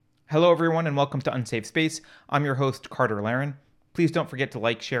Hello, everyone, and welcome to Unsafe Space. I'm your host, Carter Laren. Please don't forget to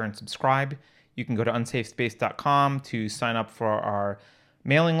like, share, and subscribe. You can go to unsafespace.com to sign up for our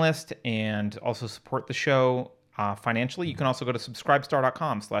mailing list and also support the show financially. You can also go to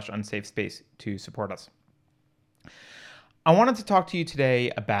subscribestar.com/unsafespace to support us. I wanted to talk to you today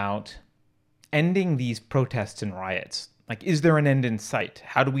about ending these protests and riots. Like, is there an end in sight?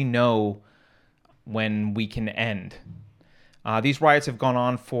 How do we know when we can end? These riots have gone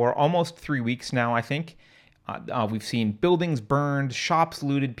on for almost 3 weeks now, I think. We've seen buildings burned, shops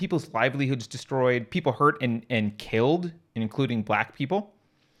looted, people's livelihoods destroyed, people hurt and killed, including black people.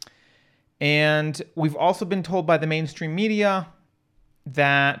 And we've also been told by the mainstream media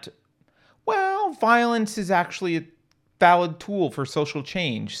that, well, violence is actually a valid tool for social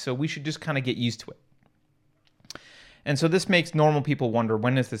change, so we should just kind of get used to it. And so this makes normal people wonder,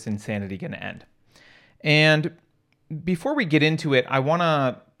 when is this insanity going to end? And before we get into it, I want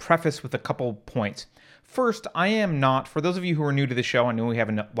to preface with a couple points. First, I am not, for those of you who are new to the show, I know we have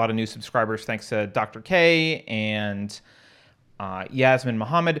a lot of new subscribers thanks to Dr. K and Yasmin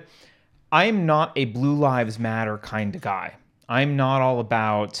Muhammad. I am not a Blue Lives Matter kind of guy. I'm not all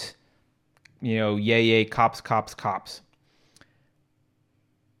about, yay, cops, cops, cops.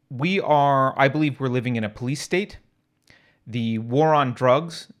 I believe we're living in a police state. The war on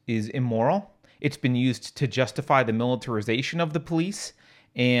drugs is immoral. It's been used to justify the militarization of the police,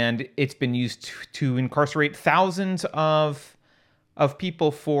 and it's been used to incarcerate thousands of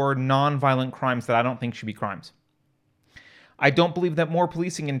people for non-violent crimes that I don't think should be crimes. I don't believe that more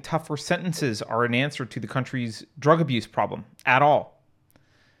policing and tougher sentences are an answer to the country's drug abuse problem at all.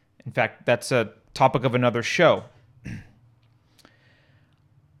 In fact, that's a topic of another show.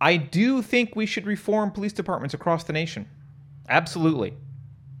 I do think we should reform police departments across the nation. Absolutely.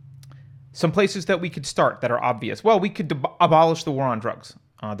 Some places that we could start that are obvious. Well, we could abolish the war on drugs.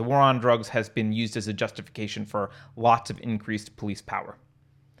 The war on drugs has been used as a justification for lots of increased police power.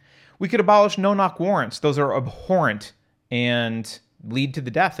 We could abolish no-knock warrants. Those are abhorrent and lead to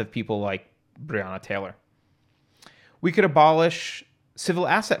the death of people like Breonna Taylor. We could abolish civil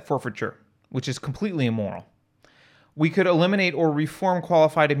asset forfeiture, which is completely immoral. We could eliminate or reform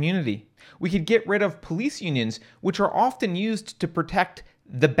qualified immunity. We could get rid of police unions, which are often used to protect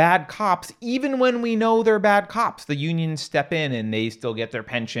the bad cops, even when we know they're bad cops. The unions step in and they still get their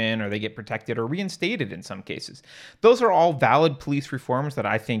pension, or they get protected or reinstated in some cases. Those are all valid police reforms that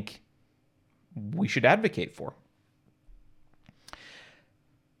I think we should advocate for.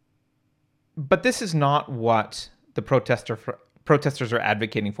 But this is not what the protesters are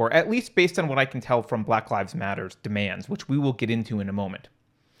advocating for, at least based on what I can tell from Black Lives Matter's demands, which we will get into in a moment.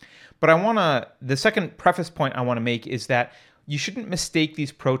 But the second preface point I want to make is that you shouldn't mistake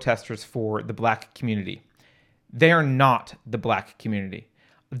these protesters for the black community. They are not the black community.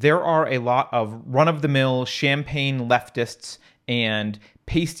 There are a lot of run-of-the-mill champagne leftists and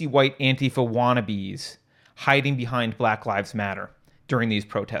pasty white Antifa wannabes hiding behind Black Lives Matter during these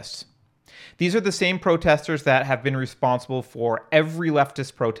protests. These are the same protesters that have been responsible for every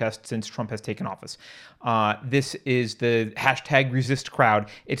leftist protest since Trump has taken office. This is the #resist crowd.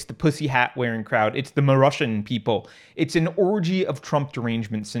 It's the pussy hat wearing crowd. It's the Marussian people. It's an orgy of Trump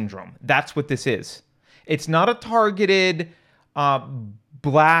derangement syndrome. That's what this is. It's not a targeted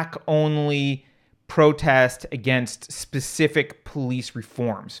black only protest against specific police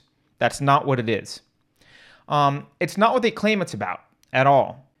reforms. That's not what it is. It's not what they claim it's about at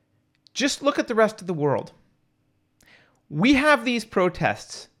all. Just look at the rest of the world. We have these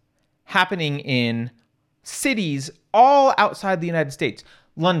protests happening in cities all outside the United States.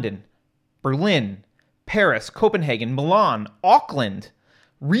 London, Berlin, Paris, Copenhagen, Milan, Auckland,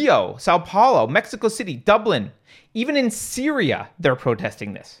 Rio, Sao Paulo, Mexico City, Dublin. Even in Syria, they're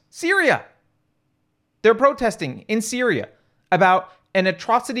protesting this. Syria! They're protesting in Syria about an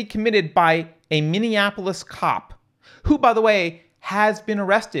atrocity committed by a Minneapolis cop, who, by the way, has been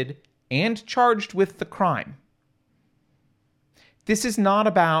arrested and charged with the crime. This is not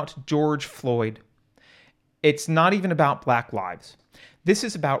about George Floyd. It's not even about Black lives. This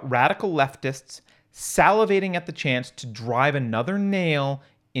is about radical leftists salivating at the chance to drive another nail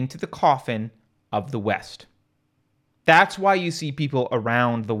into the coffin of the West. That's why you see people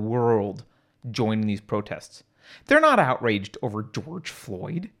around the world joining these protests. They're not outraged over George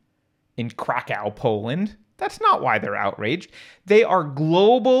Floyd in Krakow, Poland. That's not why they're outraged. They are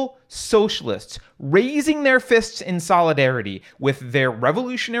global socialists raising their fists in solidarity with their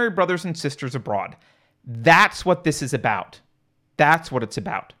revolutionary brothers and sisters abroad. That's what this is about. That's what it's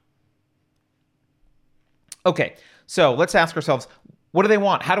about. Okay, so let's ask ourselves, what do they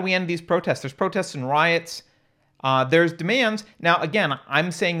want? How do we end these protests? There's protests and riots There's demands. Now, again,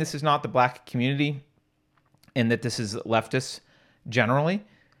 I'm saying this is not the black community and that this is leftists generally,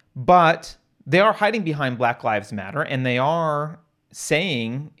 but they are hiding behind Black Lives Matter, and they are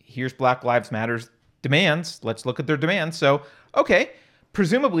saying, here's Black Lives Matter's demands. Let's look at their demands. So, okay,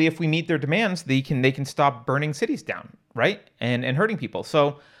 presumably if we meet their demands, they can stop burning cities down, right? And hurting people.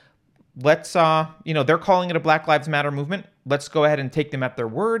 So let's, they're calling it a Black Lives Matter movement. Let's go ahead and take them at their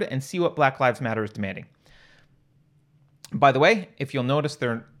word and see what Black Lives Matter is demanding. By the way, if you'll notice,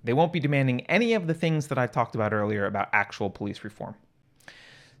 they won't be demanding any of the things that I talked about earlier about actual police reform.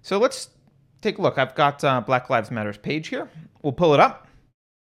 So let's take a look. I've got Black Lives Matter's page here. We'll pull it up.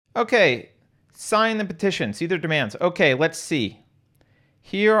 Okay, sign the petition. See their demands. Okay, let's see.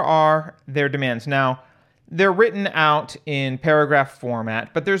 Here are their demands. Now, they're written out in paragraph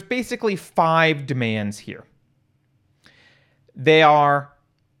format, but there's basically 5 demands here. They are: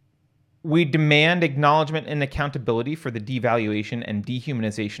 we demand acknowledgement and accountability for the devaluation and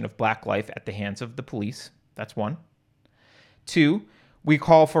dehumanization of Black life at the hands of the police. That's 1. 2, we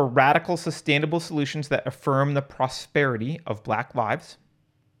call for radical, sustainable solutions that affirm the prosperity of Black lives.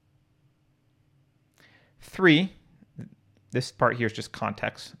 3, this part here is just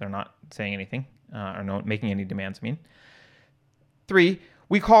context. They're not saying anything or not making any demands, 3,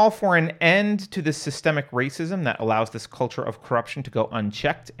 we call for an end to the systemic racism that allows this culture of corruption to go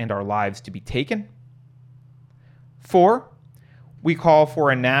unchecked and our lives to be taken. 4, we call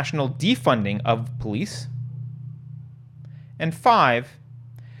for a national defunding of police. And 5,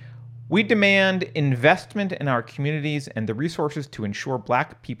 we demand investment in our communities and the resources to ensure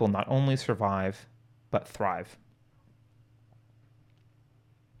Black people not only survive, but thrive.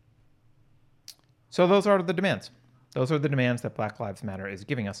 So those are the demands. Those are the demands that Black Lives Matter is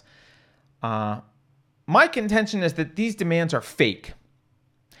giving us. My contention is that these demands are fake.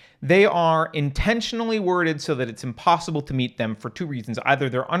 They are intentionally worded so that it's impossible to meet them for 2 reasons. Either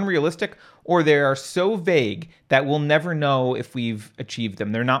they're unrealistic or they are so vague that we'll never know if we've achieved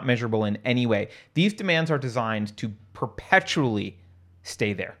them. They're not measurable in any way. These demands are designed to perpetually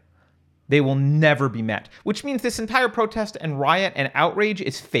stay there. They will never be met, which means this entire protest and riot and outrage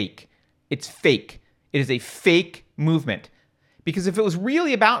is fake. It's fake. It is a fake movement. Because if it was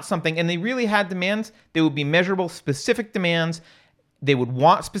really about something and they really had demands, they would be measurable, specific demands. They would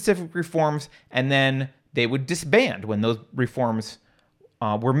want specific reforms, and then they would disband when those reforms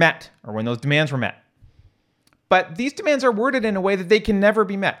were met or when those demands were met. But these demands are worded in a way that they can never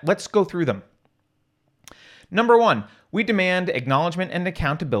be met. Let's go through them. Number 1, we demand acknowledgement and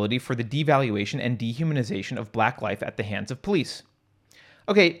accountability for the devaluation and dehumanization of Black life at the hands of police.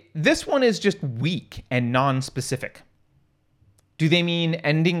 Okay, this one is just weak and non-specific. Do they mean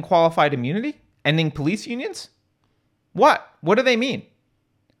ending qualified immunity? Ending police unions? What? What do they mean?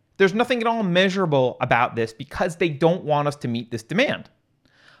 There's nothing at all measurable about this because they don't want us to meet this demand.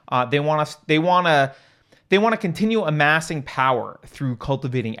 They want to continue amassing power through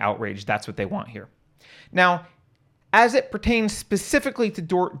cultivating outrage. That's what they want here. Now, as it pertains specifically to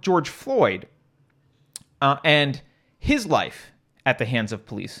George Floyd and his life at the hands of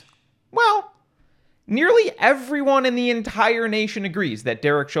police, well, nearly everyone in the entire nation agrees that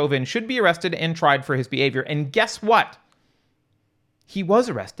Derek Chauvin should be arrested and tried for his behavior. And guess what? He was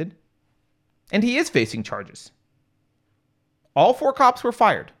arrested, and he is facing charges. All 4 cops were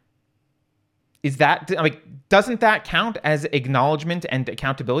fired. Doesn't that count as acknowledgement and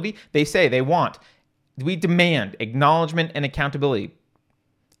accountability? They say they want. We demand acknowledgement and accountability.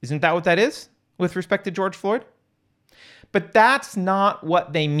 Isn't that what that is with respect to George Floyd? But that's not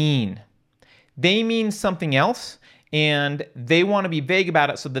what they mean. They mean something else, and they want to be vague about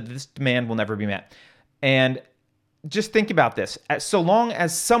it so that this demand will never be met. And just think about this. So long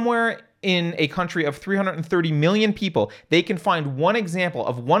as somewhere in a country of 330 million people, they can find one example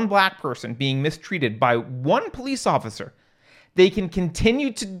of one Black person being mistreated by one police officer, they can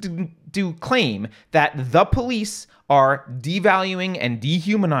continue to claim that the police are devaluing and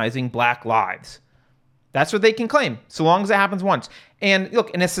dehumanizing Black lives. That's what they can claim, so long as it happens once. And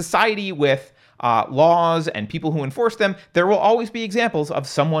look, in a society with laws and people who enforce them, there will always be examples of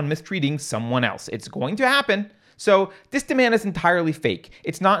someone mistreating someone else. It's going to happen. So this demand is entirely fake.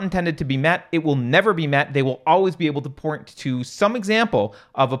 It's not intended to be met. It will never be met. They will always be able to point to some example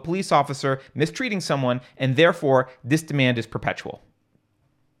of a police officer mistreating someone, and therefore this demand is perpetual.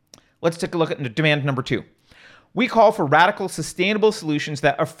 Let's take a look at demand number 2. We call for radical, sustainable solutions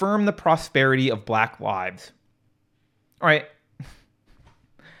that affirm the prosperity of Black lives. All right.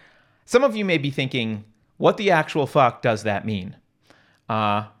 Some of you may be thinking, what the actual fuck does that mean?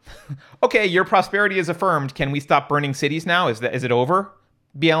 Okay, your prosperity is affirmed. Can we stop burning cities now? Is it over?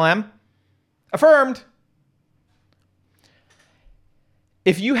 BLM? Affirmed.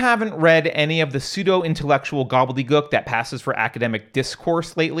 If you haven't read any of the pseudo-intellectual gobbledygook that passes for academic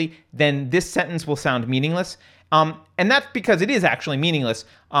discourse lately, then this sentence will sound meaningless. And that's because it is actually meaningless.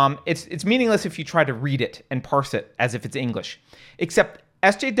 It's meaningless if you try to read it and parse it as if it's English. Except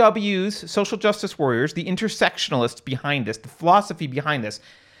SJWs, social justice warriors, the intersectionalists behind this, the philosophy behind this,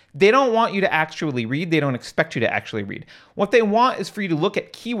 they don't want you to actually read. They don't expect you to actually read. What they want is for you to look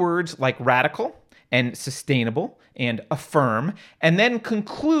at keywords like radical and sustainable and affirm, and then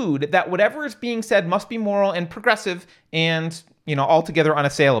conclude that whatever is being said must be moral and progressive and, altogether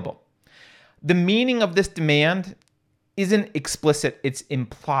unassailable. The meaning of this demand isn't explicit, it's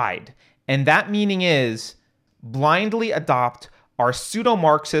implied. And that meaning is blindly adopt our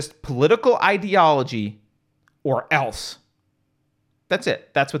pseudo-Marxist political ideology or else. That's it.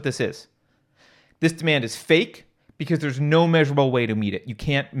 That's what this is. This demand is fake because there's no measurable way to meet it. You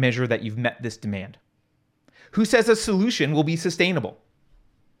can't measure that you've met this demand. Who says a solution will be sustainable,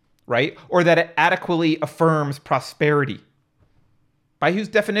 right? Or that it adequately affirms prosperity? By whose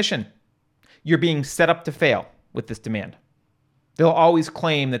definition? You're being set up to fail with this demand. They'll always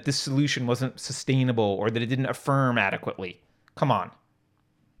claim that this solution wasn't sustainable or that it didn't affirm adequately. Come on.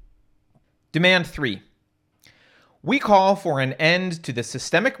 Demand 3. We call for an end to the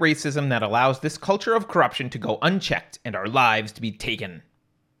systemic racism that allows this culture of corruption to go unchecked and our lives to be taken.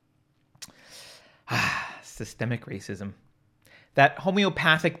 Systemic racism. That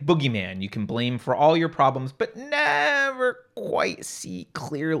homeopathic boogeyman you can blame for all your problems but never quite see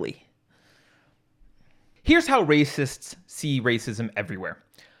clearly. Here's how racists see racism everywhere.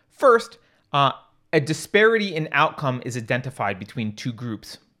 First, a disparity in outcome is identified between two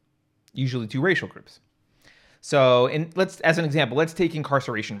groups, usually two racial groups. So, as an example, let's take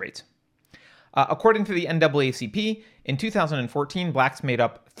incarceration rates. According to the NAACP, in 2014, blacks made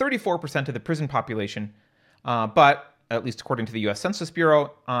up 34% of the prison population, but at least according to the U.S. Census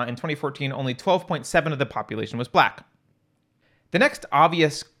Bureau, in 2014, only 12.7% of the population was black. The next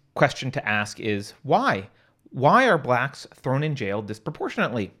obvious question to ask is why? Why are blacks thrown in jail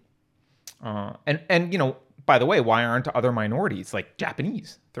disproportionately? And by the way, why aren't other minorities like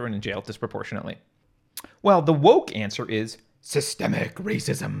Japanese thrown in jail disproportionately? Well, the woke answer is systemic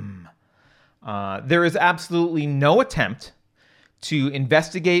racism. There is absolutely no attempt to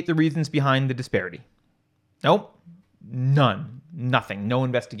investigate the reasons behind the disparity. Nope, none, nothing, no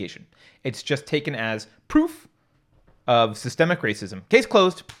investigation. It's just taken as proof of systemic racism. Case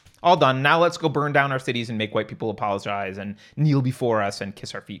closed, all done. Now let's go burn down our cities and make white people apologize and kneel before us and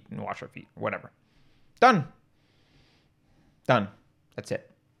kiss our feet and wash our feet, or whatever. Done. That's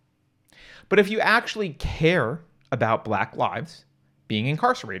it. But if you actually care about black lives being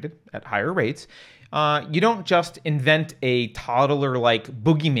incarcerated at higher rates, you don't just invent a toddler-like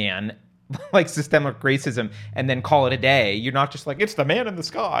boogeyman like systemic racism and then call it a day. You're not just like, it's the man in the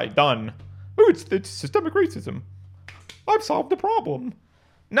sky, done. Oh, it's systemic racism. I've solved the problem.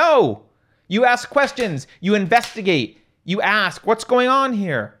 No. You ask questions. You investigate. You ask, what's going on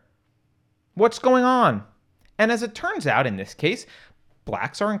here? What's going on? And as it turns out in this case,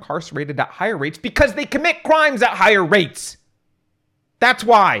 blacks are incarcerated at higher rates because they commit crimes at higher rates. That's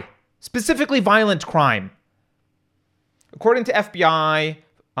why. Specifically violent crime. According to FBI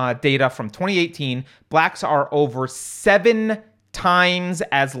data from 2018, blacks are over 7 times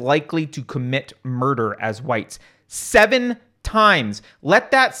as likely to commit murder as whites. 7 times.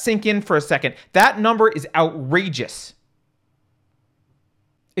 Let that sink in for a second. That number is outrageous.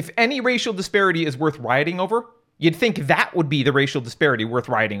 If any racial disparity is worth rioting over, you'd think that would be the racial disparity worth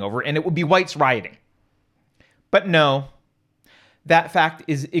rioting over, and it would be whites rioting. But no, that fact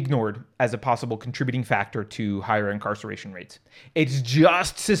is ignored as a possible contributing factor to higher incarceration rates. It's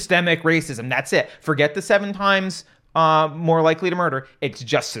just systemic racism. That's it. Forget the 7 times more likely to murder. It's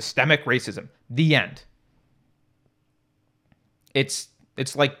just systemic racism. The end. It's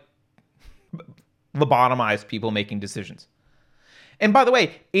like lobotomized people making decisions. And by the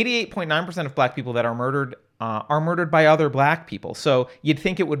way, 88.9% of black people that are murdered by other black people. So you'd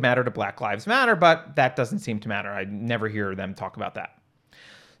think it would matter to Black Lives Matter, but that doesn't seem to matter. I never hear them talk about that.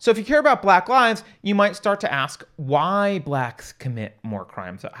 So if you care about black lives, you might start to ask why blacks commit more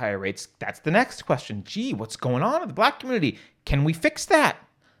crimes at higher rates. That's the next question. Gee, what's going on in the black community? Can we fix that?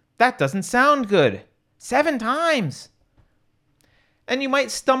 That doesn't sound good. 7 times. And you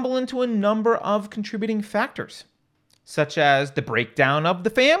might stumble into a number of contributing factors, such as the breakdown of the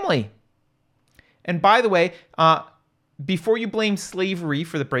family. And by the way, before you blame slavery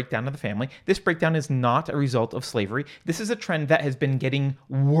for the breakdown of the family, this breakdown is not a result of slavery. This is a trend that has been getting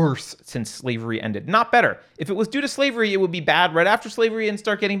worse since slavery ended, not better. If it was due to slavery, it would be bad right after slavery and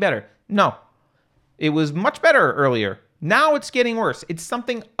start getting better. No, it was much better earlier Now it's getting worse. It's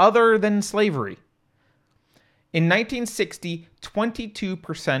something other than slavery. In 1960,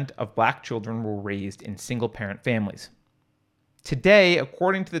 22% of black children were raised in single-parent families. Today,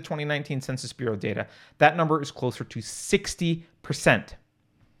 according to the 2019 Census Bureau data, that number is closer to 60%.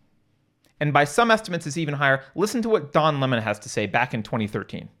 And by some estimates, it's even higher. Listen to what Don Lemon has to say back in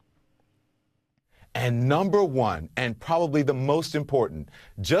 2013. And number one, and probably the most important,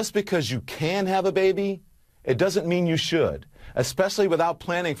 just because you can have a baby, it doesn't mean you should, especially without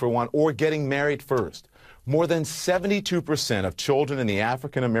planning for one or getting married first. More than 72% of children in the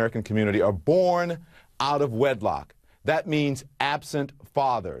African American community are born out of wedlock. That means absent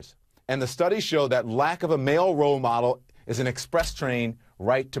fathers. And the studies show that lack of a male role model is an express train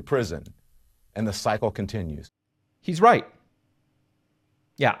right to prison. And the cycle continues. He's right.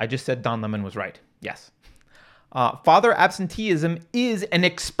 Yeah, I just said Don Lemon was right. Yes. Father absenteeism is an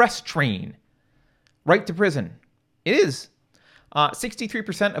express train right to prison. It is.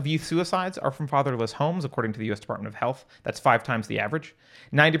 63% of youth suicides are from fatherless homes, according to the U.S. Department of Health. That's 5 times the average.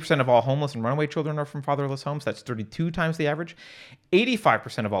 90% of all homeless and runaway children are from fatherless homes. That's 32 times the average.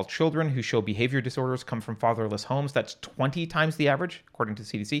 85% of all children who show behavior disorders come from fatherless homes. That's 20 times the average, according to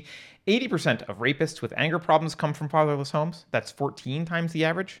CDC. 80% of rapists with anger problems come from fatherless homes. That's 14 times the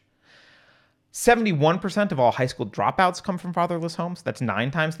average. 71% of all high school dropouts come from fatherless homes. That's 9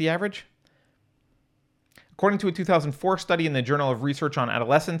 times the average. According to a 2004 study in the Journal of Research on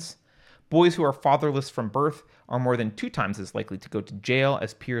Adolescence, boys who are fatherless from birth are more than 2 times as likely to go to jail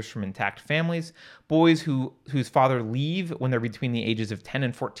as peers from intact families. Boys whose father leave when they're between the ages of 10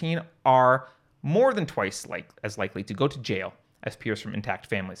 and 14 are more than twice as likely to go to jail as peers from intact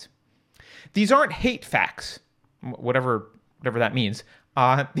families. These aren't hate facts, whatever that means.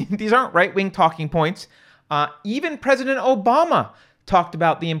 These aren't right-wing talking points. Even President Obama talked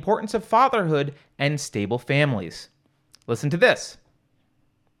about the importance of fatherhood and stable families. Listen to this.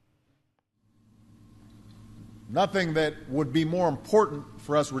 Nothing that would be more important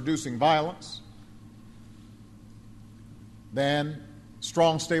for us reducing violence than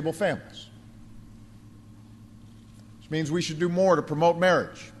strong, stable families. Which means we should do more to promote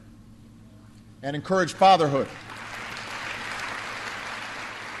marriage and encourage fatherhood.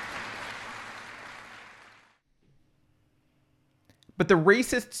 But the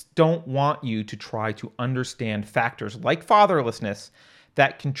racists don't want you to try to understand factors like fatherlessness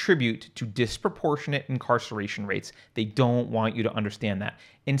that contribute to disproportionate incarceration rates. They don't want you to understand that.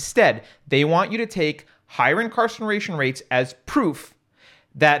 Instead, they want you to take higher incarceration rates as proof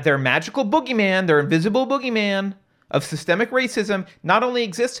that their magical boogeyman, their invisible boogeyman of systemic racism not only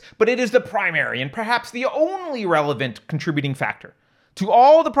exists, but it is the primary and perhaps the only relevant contributing factor to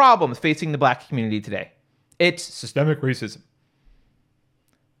all the problems facing the black community today. It's systemic racism.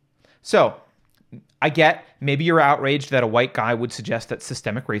 So, I get maybe you're outraged that a white guy would suggest that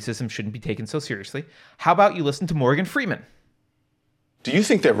systemic racism shouldn't be taken so seriously. How about you listen to Morgan Freeman? Do you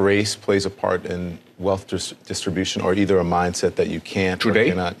think that race plays a part in wealth distribution, or either a mindset that you can't Today?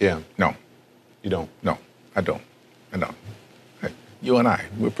 or cannot? Yeah. No. You don't? No, I don't. Hey, you and I,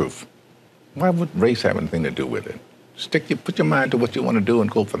 we're proof. Why would race have anything to do with it? Put your mind to what you want to do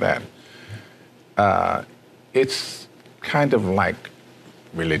and go for that. It's kind of like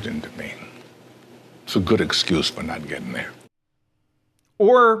religion to me. It's a good excuse for not getting there.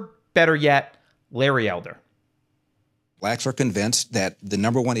 Or, better yet, Larry Elder. Blacks are convinced that the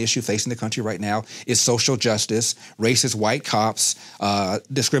number one issue facing the country right now is social justice, racist white cops,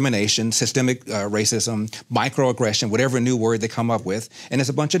 discrimination, systemic racism, microaggression, whatever new word they come up with, and it's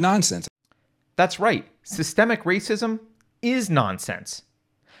a bunch of nonsense. That's right. Systemic racism is nonsense.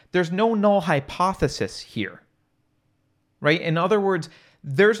 There's no null hypothesis here. Right? In other words,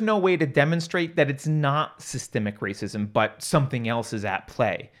 there's no way to demonstrate that it's not systemic racism, but something else is at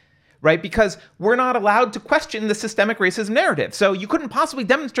play, right? Because we're not allowed to question the systemic racism narrative. So you couldn't possibly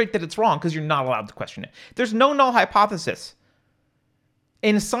demonstrate that it's wrong because you're not allowed to question it. There's no null hypothesis.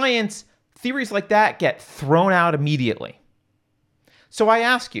 In science, theories like that get thrown out immediately. So I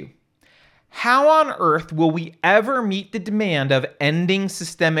ask you, how on earth will we ever meet the demand of ending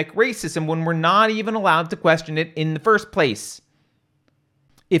systemic racism when we're not even allowed to question it in the first place?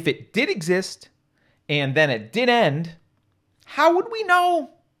 If it did exist, and then it did end, how would we know?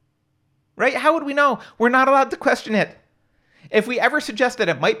 Right? How would we know? We're not allowed to question it. If we ever suggest that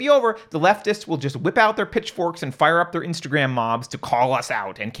it might be over, the leftists will just whip out their pitchforks and fire up their Instagram mobs to call us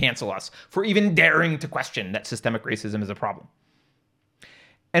out and cancel us for even daring to question that systemic racism is a problem.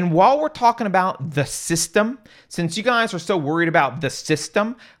 And while we're talking about the system, since you guys are so worried about the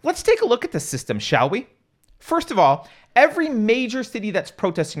system, let's take a look at the system, shall we? First of all, every major city that's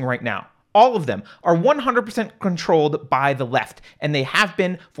protesting right now, all of them, are 100% controlled by the left, and they have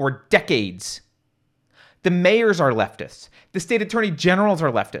been for decades. The mayors are leftists. The state attorney generals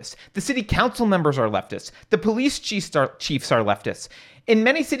are leftists. The city council members are leftists. The police chiefs are leftists. In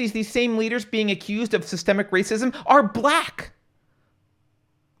many cities, these same leaders being accused of systemic racism are black.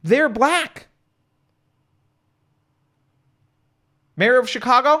 They're black. Mayor of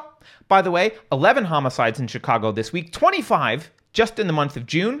Chicago, by the way, 11 homicides in Chicago this week, 25 just in the month of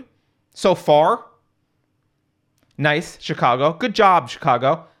June so far. Nice, Chicago. Good job,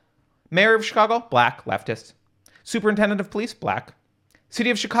 Chicago. Mayor of Chicago, black, leftist. Superintendent of police, black. City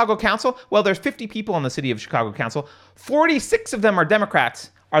of Chicago Council, well, there's 50 people on the City of Chicago Council. 46 of them are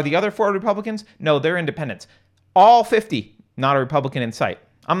Democrats. Are the other 4 Republicans? No, they're independents. All 50, not a Republican in sight.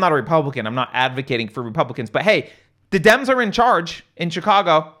 I'm not a Republican. I'm not advocating for Republicans. But hey, the Dems are in charge in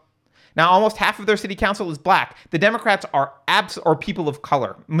Chicago. Now, almost half of their city council is black. The Democrats are or people of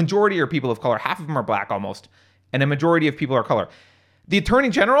color. Majority are people of color. Half of them are black almost. And a majority of people are color. The Attorney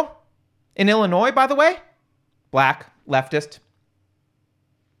General in Illinois, by the way, black, leftist.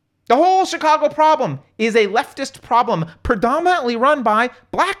 The whole Chicago problem is a leftist problem predominantly run by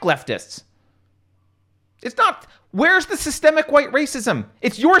black leftists. It's not, where's the systemic white racism?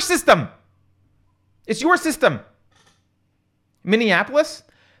 It's your system. It's your system. Minneapolis,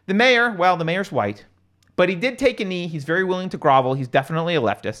 the mayor, well, the mayor's white, but he did take a knee. He's very willing to grovel. He's definitely a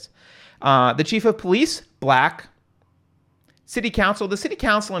leftist. The chief of police, black. City council, the city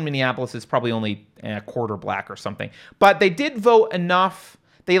council in Minneapolis is probably only a quarter black or something, but they did vote enough.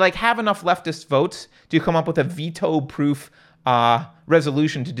 They have enough leftist votes to come up with a veto-proof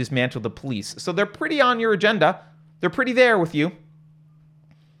resolution to dismantle the police. So they're pretty on your agenda. They're pretty there with you.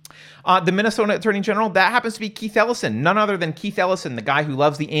 The Minnesota Attorney General, that happens to be Keith Ellison, none other than Keith Ellison, the guy who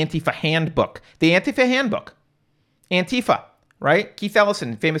loves the Antifa handbook. The Antifa handbook. Antifa, right? Keith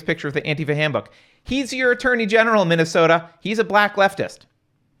Ellison, famous picture of the Antifa handbook. He's your Attorney General in Minnesota. He's a black leftist.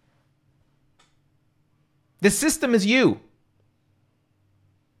 The system is you.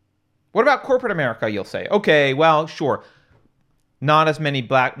 What about corporate America, you'll say? Okay, well, sure. Not as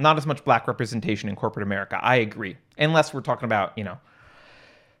much black representation in corporate America. I agree. Unless we're talking about, the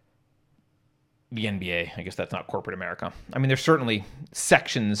NBA. I guess that's not corporate America. I mean, there's certainly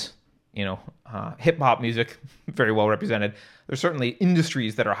sections, hip-hop music, very well represented. There's certainly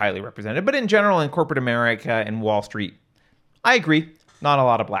industries that are highly represented. But in general, in corporate America and Wall Street, I agree, not a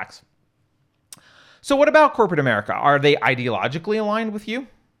lot of blacks. So what about corporate America? Are they ideologically aligned with you?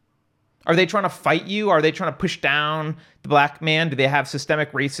 Are they trying to fight you? Are they trying to push down the black man? Do they have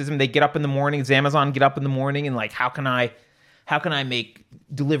systemic racism? They get up in the morning, does Amazon get up in the morning and how can I make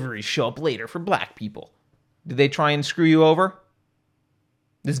deliveries show up later for black people? Do they try and screw you over?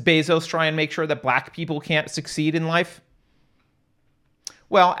 Does Bezos try and make sure that black people can't succeed in life?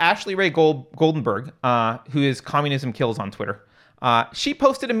 Well, Ashley Ray Goldenberg, who is Communism Kills on Twitter, she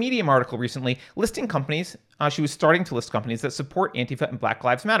posted a Medium article recently listing companies. She was starting to list companies that support Antifa and Black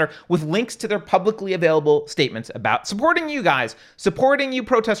Lives Matter with links to their publicly available statements about supporting you guys, supporting you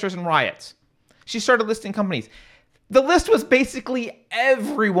protesters and riots. She started listing companies. The list was basically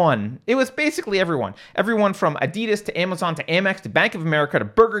everyone. It was basically everyone. Everyone from Adidas to Amazon to Amex to Bank of America to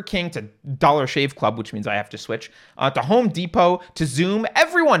Burger King to Dollar Shave Club, which means I have to switch, to Home Depot to Zoom.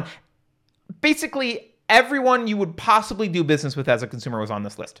 Everyone. Basically everyone you would possibly do business with as a consumer was on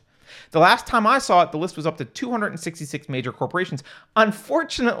this list. The last time I saw it, the list was up to 266 major corporations.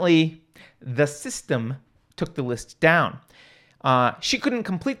 Unfortunately, the system took the list down. She couldn't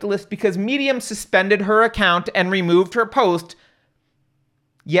complete the list because Medium suspended her account and removed her post.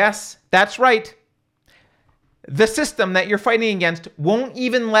 Yes, that's right. The system that you're fighting against won't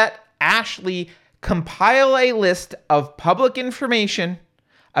even let Ashley compile a list of public information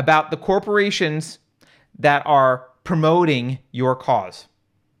about the corporations that are promoting your cause.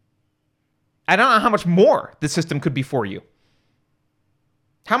 I don't know how much more the system could be for you.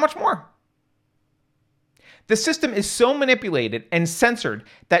 How much more? The system is so manipulated and censored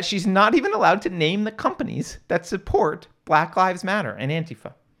that she's not even allowed to name the companies that support Black Lives Matter and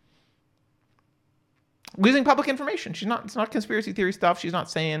Antifa. Losing public information. It's not conspiracy theory stuff. She's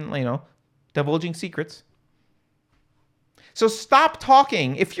not saying, divulging secrets. So stop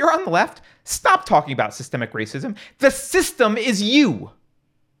talking. If you're on the left, stop talking about systemic racism. The system is you.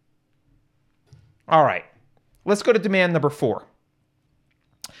 All right. Let's go to demand number 4.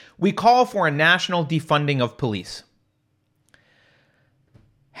 We call for a national defunding of police.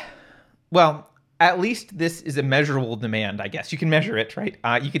 Well, at least this is a measurable demand, I guess. You can measure it, right?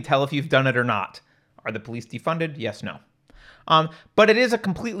 You can tell if you've done it or not. Are the police defunded? Yes, no. But it is a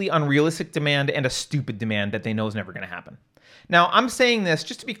completely unrealistic demand and a stupid demand that they know is never going to happen. Now, I'm saying this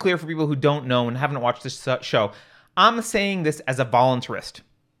just to be clear for people who don't know and haven't watched this show. I'm saying this as a voluntarist,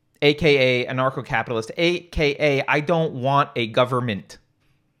 aka anarcho-capitalist, aka I don't want a government.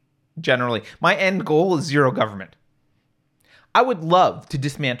 Generally, my end goal is zero government. I would love to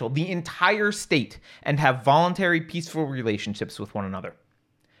dismantle the entire state and have voluntary, peaceful relationships with one another.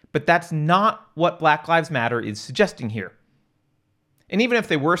 But that's not what Black Lives Matter is suggesting here. And even if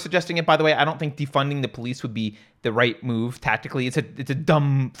they were suggesting it, by the way, I don't think defunding the police would be the right move tactically. It's a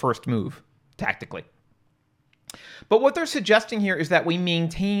dumb first move tactically. But what they're suggesting here is that we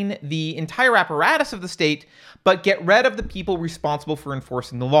maintain the entire apparatus of the state, but get rid of the people responsible for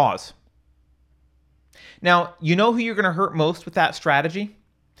enforcing the laws. Now, you know who you're going to hurt most with that strategy?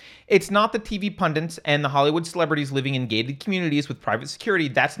 It's not the TV pundits and the Hollywood celebrities living in gated communities with private security.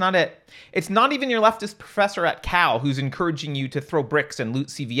 That's not it. It's not even your leftist professor at Cal who's encouraging you to throw bricks and loot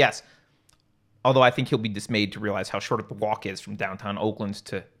CVS. Although I think he'll be dismayed to realize how short the walk is from downtown Oakland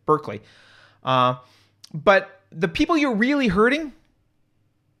to Berkeley. But the people you're really hurting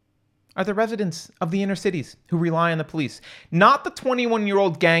are the residents of the inner cities who rely on the police. Not the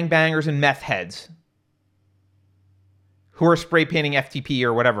 21-year-old gangbangers and meth heads who are spray painting FTP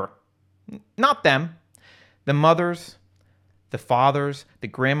or whatever. Not them. The mothers, the fathers, the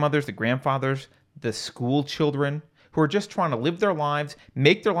grandmothers, the grandfathers, the school children who are just trying to live their lives,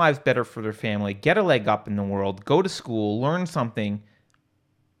 make their lives better for their family, get a leg up in the world, go to school, learn something,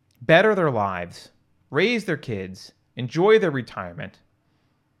 better their lives, raise their kids, enjoy their retirement.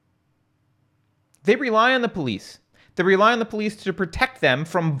 They rely on the police. They rely on the police to protect them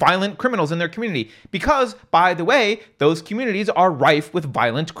from violent criminals in their community. Because, by the way, those communities are rife with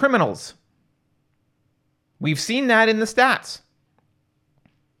violent criminals. We've seen that in the stats.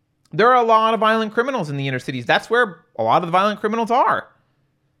 There are a lot of violent criminals in the inner cities. That's where a lot of the violent criminals are.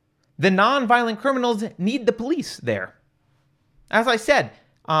 The non-violent criminals need the police there. As I said,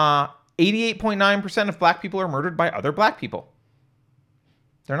 88.9% of black people are murdered by other black people.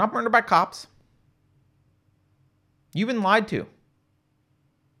 They're not murdered by cops. You've been lied to.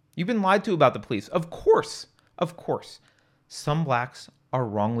 You've been lied to about the police. Of course, some blacks are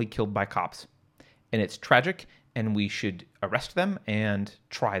wrongly killed by cops. And it's tragic, and we should arrest them and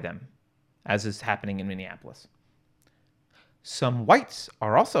try them, as is happening in Minneapolis. Some whites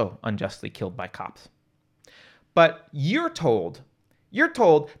are also unjustly killed by cops. But you're told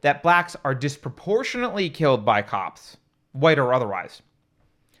that blacks are disproportionately killed by cops, white or otherwise.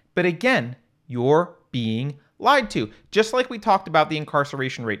 But again, you're being lied to, just like we talked about the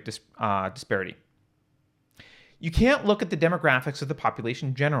incarceration rate disparity. You can't look at the demographics of the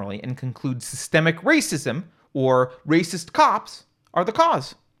population generally and conclude systemic racism or racist cops are the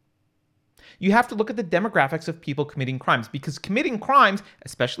cause. You have to look at the demographics of people committing crimes, because committing crimes,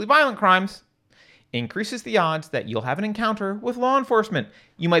 especially violent crimes, increases the odds that you'll have an encounter with law enforcement.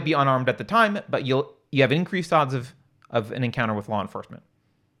 You might be unarmed at the time, but you have increased odds of an encounter with law enforcement.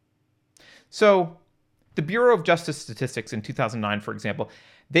 So the Bureau of Justice Statistics in 2009, for example,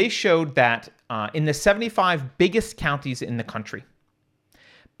 they showed that in the 75 biggest counties in the country,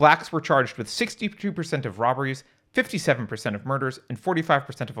 blacks were charged with 62% of robberies, 57% of murders, and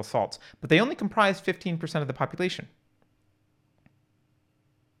 45% of assaults, but they only comprised 15% of the population.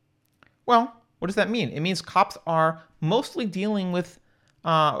 Well, what does that mean? It means cops are mostly dealing with,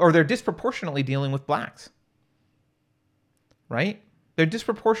 or they're disproportionately dealing with blacks, right? They're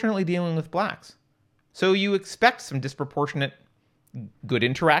disproportionately dealing with blacks. So you expect some disproportionate good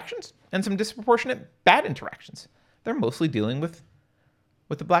interactions and some disproportionate bad interactions. They're mostly dealing with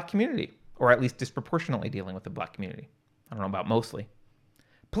the black community, or at least disproportionately dealing with the black community. I don't know about mostly.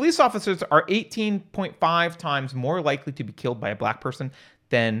 Police officers are 18.5 times more likely to be killed by a black person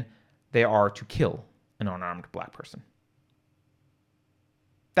than they are to kill an unarmed black person.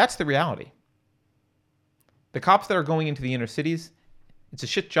 That's the reality. The cops that are going into the inner cities, it's a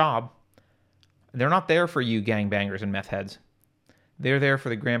shit job. They're not there for you gangbangers and meth heads. They're there for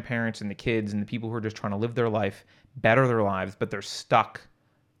the grandparents and the kids and the people who are just trying to live their life, better their lives, but they're stuck,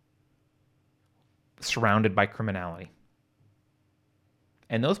 surrounded by criminality.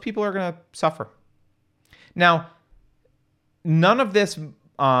 And those people are going to suffer. Now, none of this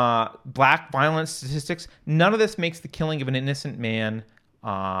black violence statistics, none of this makes the killing of an innocent man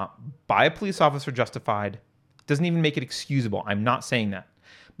by a police officer justified. It doesn't even make it excusable. I'm not saying that.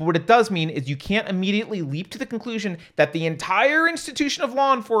 But what it does mean is you can't immediately leap to the conclusion that the entire institution of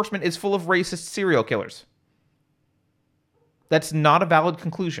law enforcement is full of racist serial killers. That's not a valid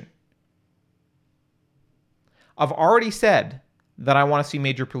conclusion. I've already said that I want to see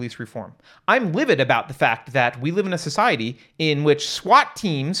major police reform. I'm livid about the fact that we live in a society in which SWAT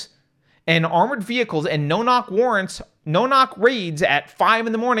teams and armored vehicles and no-knock warrants no-knock raids at 5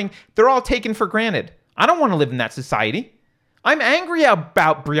 in the morning, they're all taken for granted. I don't want to live in that society. I'm angry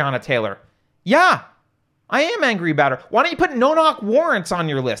about Breonna Taylor. Yeah, I am angry about her. Why don't you put no-knock warrants on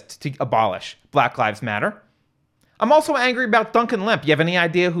your list to abolish Black Lives Matter? I'm also angry about Duncan Lemp. You have any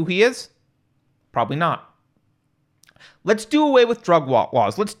idea who he is? Probably not. Let's do away with drug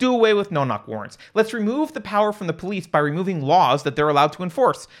laws. Let's do away with no-knock warrants. Let's remove the power from the police by removing laws that they're allowed to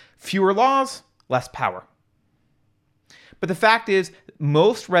enforce. Fewer laws, less power. But the fact is,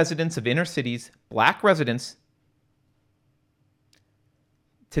 most residents of inner cities, black residents,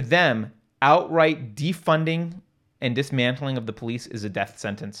 to them, outright defunding and dismantling of the police is a death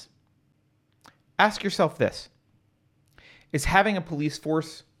sentence. Ask yourself this. Is having a police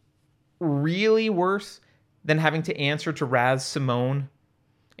force really worse than having to answer to Raz Simone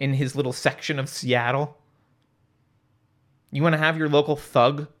in his little section of Seattle? You want to have your local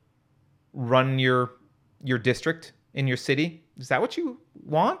thug run your district in your city? Is that what you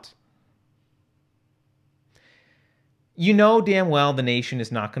want? You know damn well the nation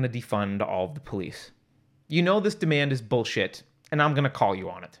is not going to defund all of the police. You know this demand is bullshit, and I'm going to call you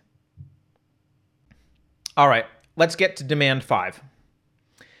on it. All right, let's get to demand 5.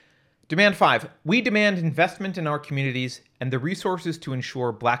 Demand 5, we demand investment in our communities and the resources to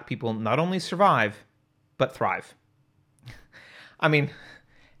ensure black people not only survive, but thrive. I mean,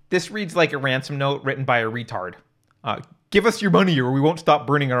 this reads like a ransom note written by a retard. Give us your money or we won't stop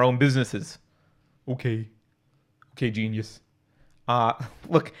burning our own businesses. Okay, genius.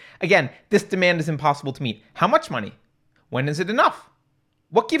 Look, again, this demand is impossible to meet. How much money? When is it enough?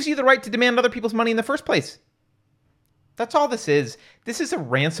 What gives you the right to demand other people's money in the first place? That's all this is. This is a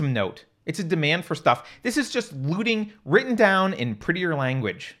ransom note. It's a demand for stuff. This is just looting written down in prettier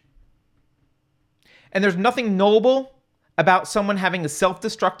language. And there's nothing noble about someone having a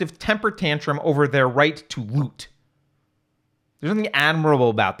self-destructive temper tantrum over their right to loot. There's nothing admirable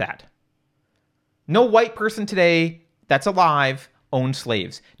about that. No white person today that's alive owns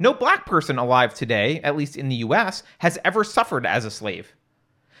slaves. No black person alive today, at least in the US, has ever suffered as a slave.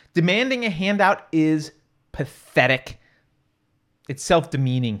 Demanding a handout is pathetic. It's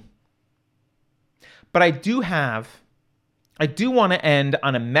self-demeaning. But I do want to end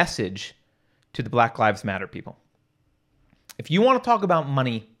on a message to the Black Lives Matter people. If you want to talk about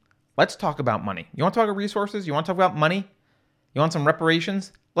money, let's talk about money. You want to talk about resources? You want to talk about money? You want some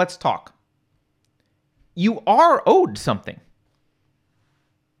reparations? Let's talk. You are owed something.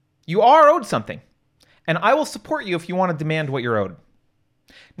 You are owed something. And I will support you if you want to demand what you're owed.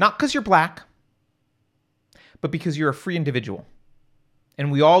 Not because you're black, but because you're a free individual.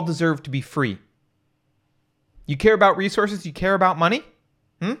 And we all deserve to be free. You care about resources? You care about money?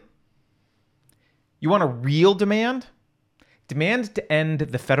 You want a real demand? Demand to end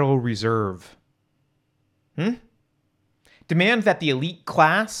the Federal Reserve. Demand that the elite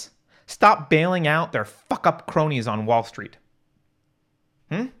class stop bailing out their fuck-up cronies on Wall Street.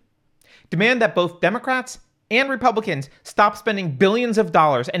 Demand that both Democrats and Republicans stop spending billions of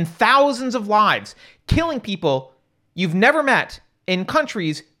dollars and thousands of lives killing people you've never met in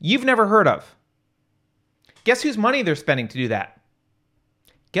countries you've never heard of. Guess whose money they're spending to do that?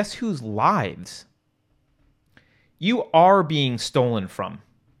 Guess whose lives? You are being stolen from.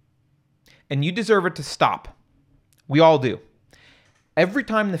 And you deserve it to stop. We all do. Every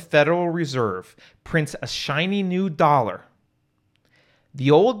time the Federal Reserve prints a shiny new dollar,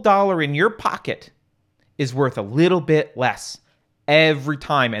 the old dollar in your pocket is worth a little bit less every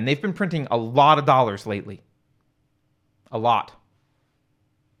time. And they've been printing a lot of dollars lately. A lot.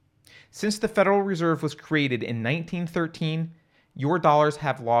 Since the Federal Reserve was created in 1913, your dollars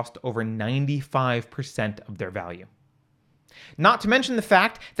have lost over 95% of their value. Not to mention the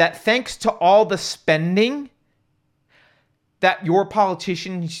fact that thanks to all the spending that your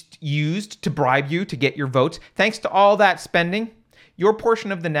politicians used to bribe you to get your votes, thanks to all that spending, your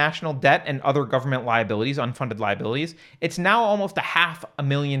portion of the national debt and other government liabilities, unfunded liabilities, it's now almost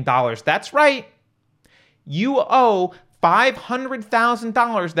 $500,000. That's right. You owe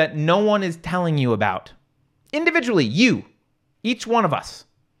 $500,000 that no one is telling you about. Individually, you, each one of us.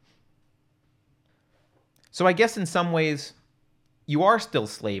 So I guess in some ways, you are still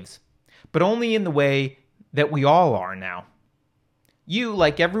slaves, but only in the way that we all are now. You,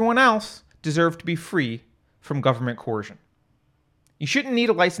 like everyone else, deserve to be free from government coercion. You shouldn't need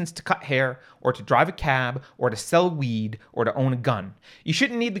a license to cut hair, or to drive a cab, or to sell weed, or to own a gun. You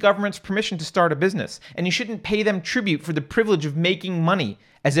shouldn't need the government's permission to start a business, and you shouldn't pay them tribute for the privilege of making money,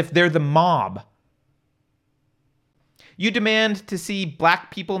 as if they're the mob. You demand to see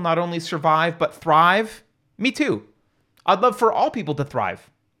black people not only survive, but thrive? Me too. I'd love for all people to thrive.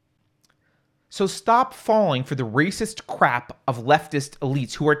 So stop falling for the racist crap of leftist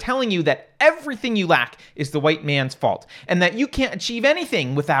elites who are telling you that everything you lack is the white man's fault and that you can't achieve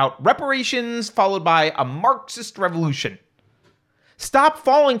anything without reparations followed by a Marxist revolution. Stop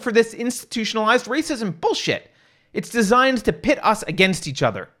falling for this institutionalized racism bullshit. It's designed to pit us against each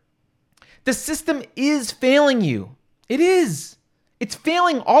other. The system is failing you. It is. It's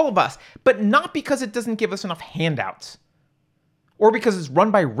failing all of us, but not because it doesn't give us enough handouts or because it's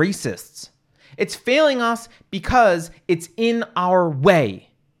run by racists. It's failing us because it's in our way.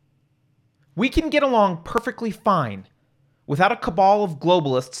 We can get along perfectly fine without a cabal of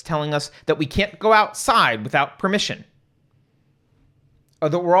globalists telling us that we can't go outside without permission, or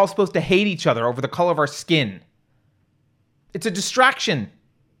that we're all supposed to hate each other over the color of our skin. It's a distraction.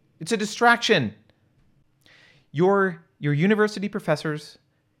 It's a distraction. Your university professors,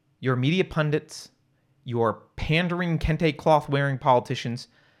 your media pundits, your pandering kente cloth wearing politicians,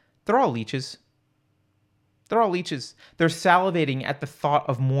 they're all leeches. They're all leeches. They're salivating at the thought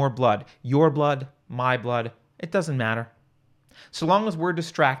of more blood. Your blood, my blood, it doesn't matter. So long as we're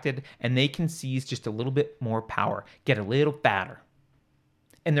distracted and they can seize just a little bit more power, get a little fatter.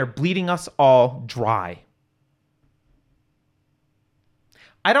 And they're bleeding us all dry.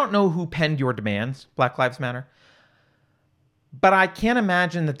 I don't know who penned your demands, Black Lives Matter, but I can't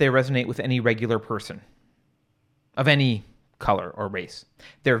imagine that they resonate with any regular person of any color or race.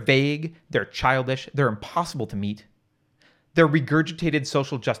 They're vague, they're childish, they're impossible to meet. They're regurgitated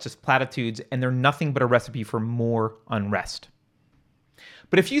social justice platitudes, and they're nothing but a recipe for more unrest.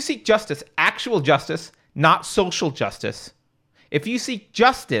 But if you seek justice, actual justice, not social justice, if you seek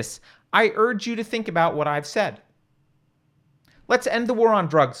justice, I urge you to think about what I've said. Let's end the war on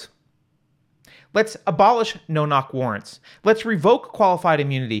drugs. Let's abolish no-knock warrants. Let's revoke qualified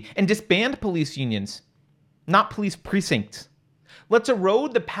immunity and disband police unions, not police precincts. Let's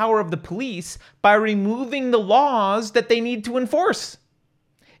erode the power of the police by removing the laws that they need to enforce.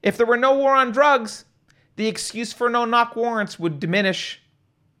 If there were no war on drugs, the excuse for no-knock warrants would diminish.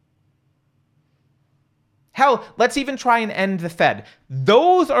 Hell, let's even try and end the Fed.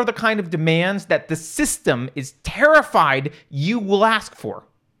 Those are the kind of demands that the system is terrified you will ask for.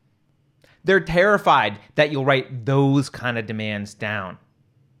 They're terrified that you'll write those kind of demands down.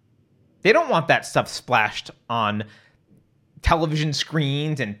 They don't want that stuff splashed on television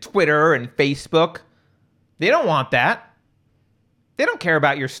screens and Twitter and Facebook. They don't want that. They don't care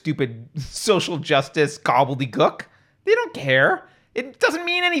about your stupid social justice gobbledygook. They don't care. It doesn't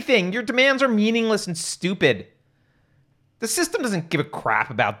mean anything. Your demands are meaningless and stupid. The system doesn't give a crap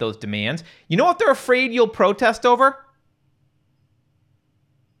about those demands. You know what they're afraid you'll protest over?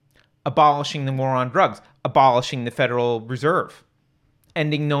 Abolishing the war on drugs, abolishing the Federal Reserve,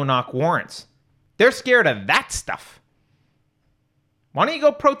 ending no-knock warrants. They're scared of that stuff. Why don't you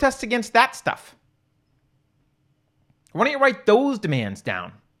go protest against that stuff? Why don't you write those demands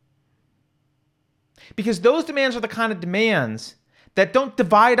down? Because those demands are the kind of demands that don't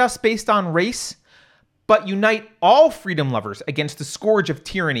divide us based on race, but unite all freedom lovers against the scourge of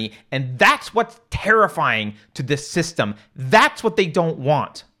tyranny. And that's what's terrifying to this system. That's what they don't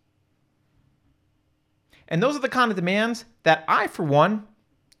want. And those are the kind of demands that I, for one,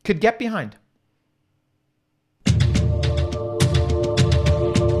 could get behind.